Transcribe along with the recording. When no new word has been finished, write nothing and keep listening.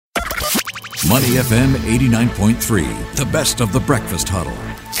Money FM 89.3, the best of the breakfast huddle.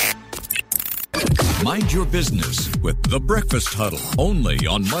 Mind your business with the breakfast huddle, only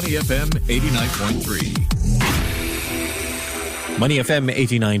on Money FM 89.3. Money FM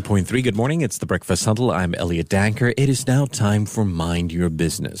 89.3. Good morning. It's the Breakfast Huddle. I'm Elliot Danker. It is now time for Mind Your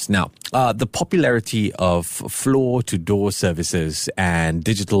Business. Now, the popularity of floor-to-door services and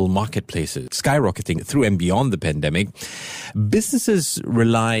digital marketplaces skyrocketing through and beyond the pandemic, businesses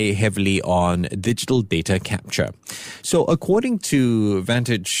rely heavily on digital data capture. So, according to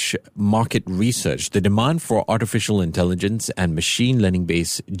Vantage Market Research, the demand for artificial intelligence and machine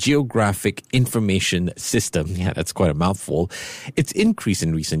learning-based geographic information system, that's quite a mouthful, it's increased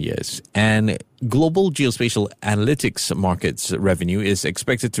in recent years, and global geospatial analytics markets revenue is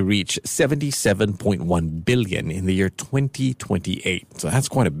expected to reach $77.1 billion in the year 2028. So that's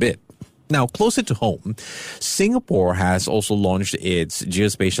quite a bit. Now, closer to home, Singapore has also launched its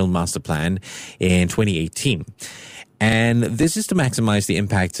geospatial master plan in 2018. And this is to maximize the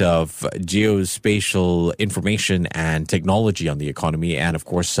impact of geospatial information and technology on the economy and, of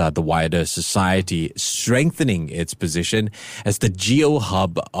course, the wider society, strengthening its position as the geo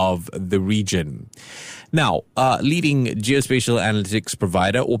hub of the region. Now, leading geospatial analytics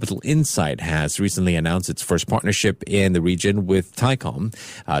provider Orbital Insight has recently announced its first partnership in the region with Thaicom,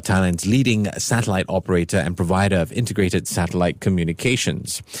 Thailand's leading satellite operator and provider of integrated satellite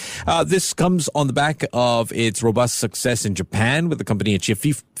communications. This comes on the back of its robust success in Japan, with the company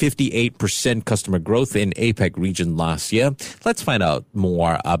achieved 58% customer growth in APEC region last year. Let's find out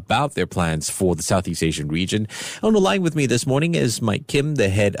more about their plans for the Southeast Asian region. On the line with me this morning is Mike Kim, the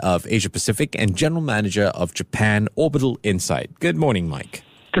head of Asia Pacific and general manager of Japan Orbital Insight. Good morning, Mike.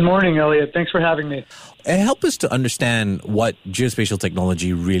 Good morning, Elliot. Thanks for having me. Help us to understand what geospatial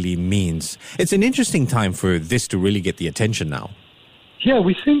technology really means. It's an interesting time for this to really get the attention now. Yeah,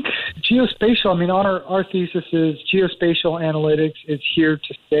 we think geospatial, our thesis is geospatial analytics is here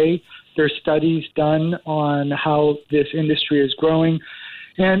to stay. There's studies done on how this industry is growing,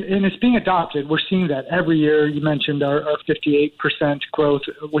 and it's being adopted. We're seeing that every year. You mentioned our 58% growth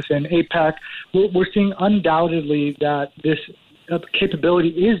within APEC. We're seeing undoubtedly that this capability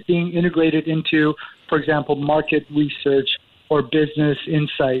is being integrated into, for example, market research or business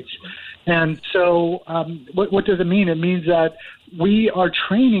insights. And so what does it mean? It means that we are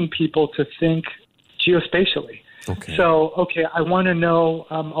training people to think geospatially. Okay. So, I want to know,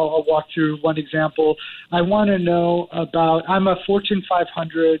 I'll walk through one example. I want to know about, I'm a Fortune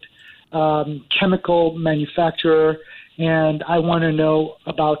 500 chemical manufacturer, and I want to know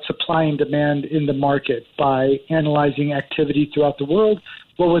about supply and demand in the market by analyzing activity throughout the world.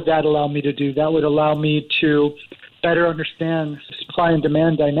 What would that allow me to do? That would allow me to better understand supply and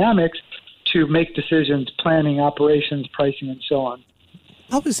demand dynamics to make decisions, planning, operations, pricing, and so on.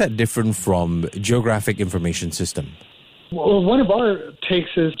 How is that different from geographic information system? Well, one of our takes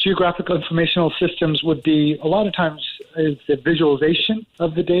is geographical informational systems would be, a lot of times, is the visualization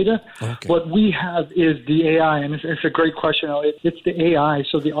of the data. Okay. What we have is the AI, and it's a great question. It's the AI,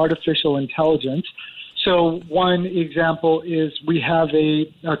 so the artificial intelligence. So one example is we have a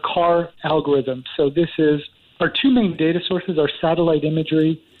car algorithm. So this is, our two main data sources are satellite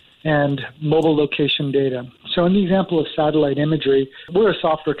imagery and mobile location data. So in the example of satellite imagery, we're a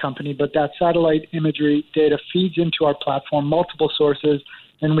software company, but that satellite imagery data feeds into our platform, multiple sources,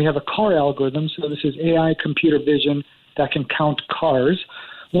 and we have a car algorithm. So this is AI computer vision that can count cars.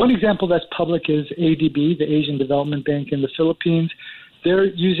 One example that's public is ADB, the Asian Development Bank in the Philippines. They're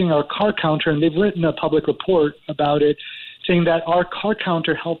using our car counter, and they've written a public report about it, saying that our car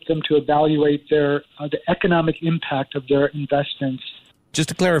counter helped them to evaluate the economic impact of their investments. Just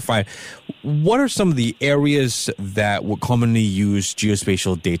to clarify, what are some of the areas that would commonly use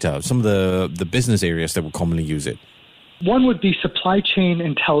geospatial data, some of the business areas that would commonly use it? One would be supply chain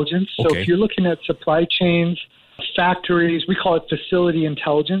intelligence. So Okay. If you're looking at supply chains, factories, we call it facility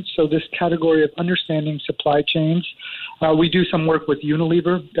intelligence. So this category of understanding supply chains. We do some work with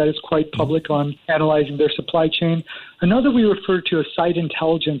Unilever that is quite public on analyzing their supply chain. Another we refer to as site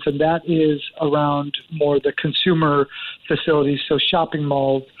intelligence, and that is around more the consumer facilities, so shopping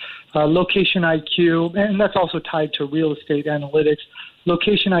malls, location IQ, and that's also tied to real estate analytics.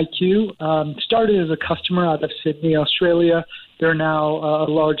 Location IQ started as a customer out of Sydney, Australia. They're now a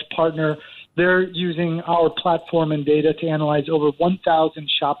large partner. They're using our platform and data to analyze over 1,000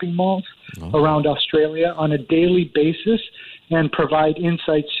 shopping malls around Australia on a daily basis and provide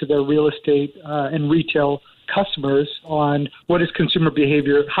insights to their real estate and retail customers on what is consumer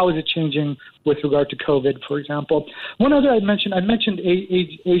behavior, how is it changing with regard to COVID, for example. One other I mentioned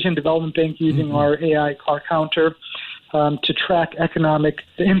Asian Development Bank using our AI car counter. to track the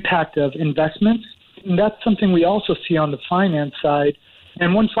impact of investments. And that's something we also see on the finance side.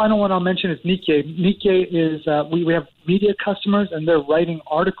 And one final one I'll mention is Nikkei. Nikkei is, we have media customers, and they're writing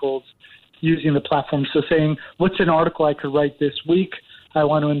articles using the platform. So saying, what's an article I could write this week? I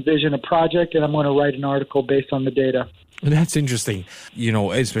want to envision a project, and I'm going to write an article based on the data. That's interesting.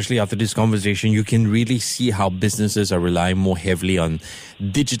 Especially after this conversation, you can really see how businesses are relying more heavily on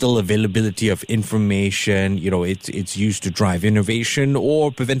digital availability of information. It's used to drive innovation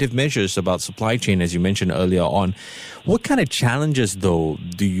or preventive measures about supply chain, as you mentioned earlier on. What kind of challenges, though,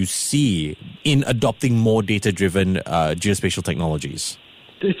 do you see in adopting more data-driven geospatial technologies?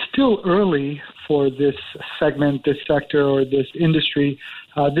 It's still early for this segment, this sector, or this industry,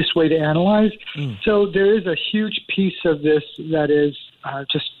 this way to analyze. So there is a huge piece of this that is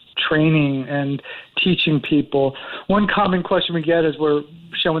just training and teaching people. One common question we get is we're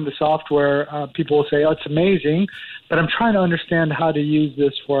showing the software, people will say, oh, it's amazing, but I'm trying to understand how to use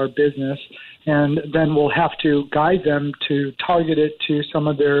this for our business. And then we'll have to guide them to target it to some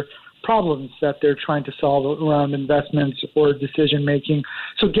of their problems that they're trying to solve around investments or decision making.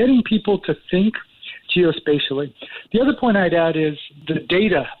 So getting people to think geospatially. The other point I'd add is the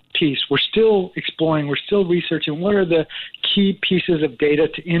data piece. We're still exploring, we're still researching what are the key pieces of data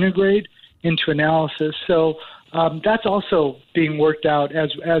to integrate into analysis. So that's also being worked out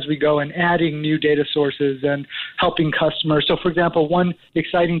as we go, and adding new data sources and helping customers. So, for example, one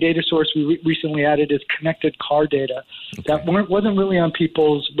exciting data source we recently added is connected car data. Okay. That wasn't really on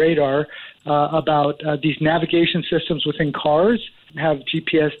people's radar about these navigation systems within cars have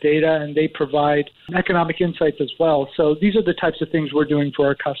GPS data, and they provide economic insights as well. So these are the types of things we're doing for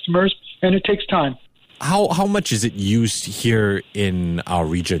our customers, and it takes time. How much is it used here in our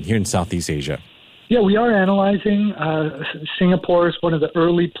region, here in Southeast Asia? Yeah, we are analyzing. Singapore is one of the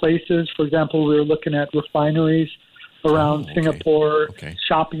early places. For example, we were looking at refineries around Singapore,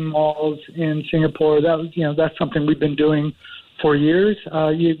 shopping malls in Singapore. That's something we've been doing for years.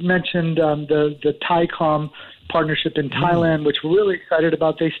 You mentioned the Thaicom partnership in Thailand, which we're really excited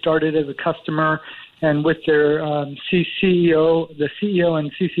about. They started as a customer, and with their the CEO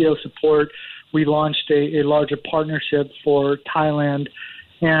and CCO support, we launched a larger partnership for Thailand.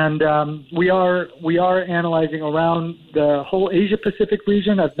 And we are analyzing around the whole Asia-Pacific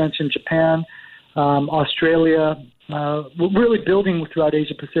region. I've mentioned Japan, Australia. We're really building throughout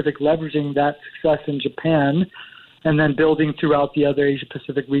Asia-Pacific, leveraging that success in Japan, and then building throughout the other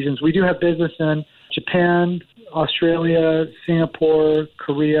Asia-Pacific regions. We do have business in Japan, Australia, Singapore,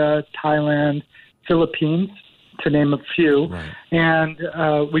 Korea, Thailand, Philippines, to name a few. Right. And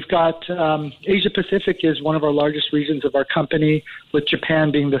we've got Asia-Pacific is one of our largest regions of our company, with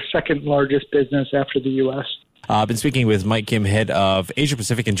Japan being the second largest business after the U.S. I've been speaking with Mike Kim, head of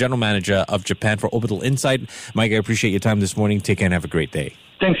Asia-Pacific and General Manager of Japan for Orbital Insight. Mike, I appreciate your time this morning. Take care and have a great day.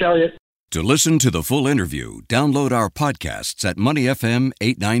 Thanks, Elliot. To listen to the full interview, download our podcasts at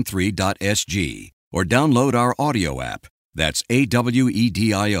moneyfm893.sg or download our audio app. That's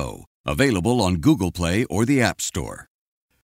AWEDIO. Available on Google Play or the App Store.